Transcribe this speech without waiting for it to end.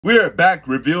We are back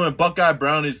reviewing Buckeye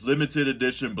Brownies limited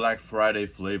edition Black Friday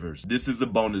flavors. This is a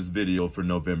bonus video for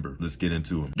November. Let's get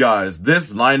into them. Guys,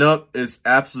 this lineup is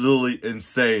absolutely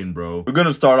insane, bro. We're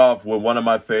gonna start off with one of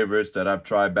my favorites that I've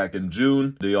tried back in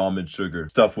June, the almond sugar.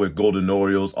 Stuffed with golden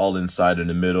Oreos all inside in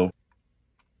the middle.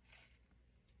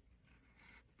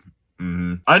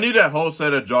 I need that whole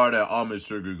set of jar, that almond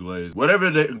sugar glaze. Whatever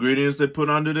the ingredients they put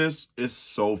onto this is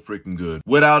so freaking good.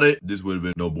 Without it, this would have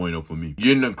been no bueno for me.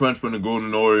 Getting the crunch from the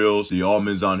golden Oreos, the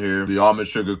almonds on here, the almond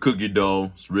sugar cookie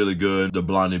dough, it's really good. The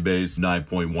Brownie base,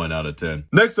 9.1 out of 10.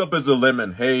 Next up is the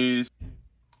lemon haze.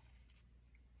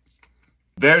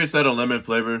 Very subtle lemon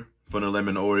flavor from the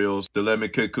lemon Oreos, the lemon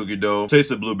cake cookie dough,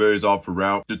 taste of blueberries off for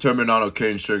route, determined on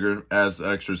cane sugar adds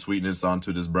extra sweetness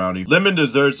onto this brownie. Lemon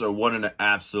desserts are one of the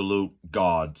absolute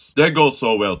gods. They go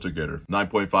so well together.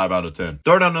 9.5 out of 10.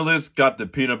 Third on the list, got the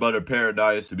peanut butter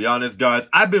paradise. To be honest, guys,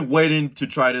 I've been waiting to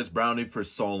try this brownie for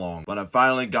so long. When I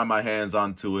finally got my hands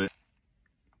onto it,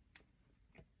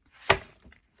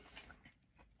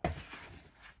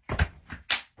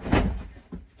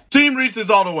 Team Reese's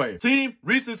all the way. Team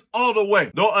Reese's all the way.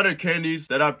 No other candies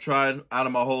that I've tried out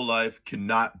of my whole life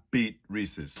cannot beat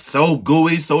Reese's. So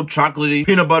gooey, so chocolatey,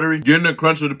 peanut buttery. Getting the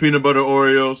crunch of the peanut butter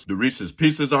Oreos. The Reese's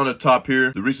Pieces on the top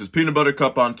here. The Reese's peanut butter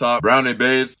cup on top. Brownie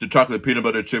base. The chocolate peanut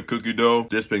butter chip cookie dough.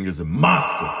 This thing is a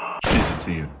monster. She's a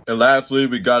 10. And lastly,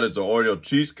 we got is the Oreo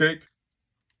cheesecake.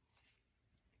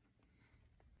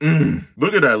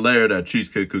 Look at that layer of that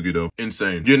cheesecake cookie dough.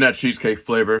 Insane. Getting that cheesecake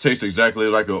flavor. Tastes exactly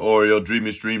like an Oreo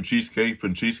Dreamy Stream cheesecake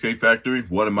from Cheesecake Factory.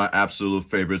 One of my absolute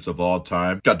favorites of all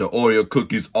time. Got the Oreo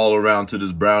cookies all around to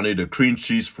this brownie. The cream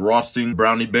cheese frosting,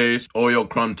 brownie base, Oreo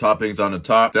crumb toppings on the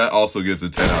top. That also gets a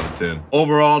 10 out of 10.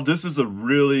 Overall, this is a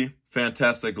really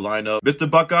fantastic lineup. Mr.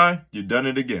 Buckeye, you done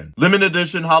it again. Limited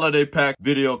edition holiday pack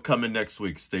video coming next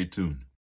week. Stay tuned.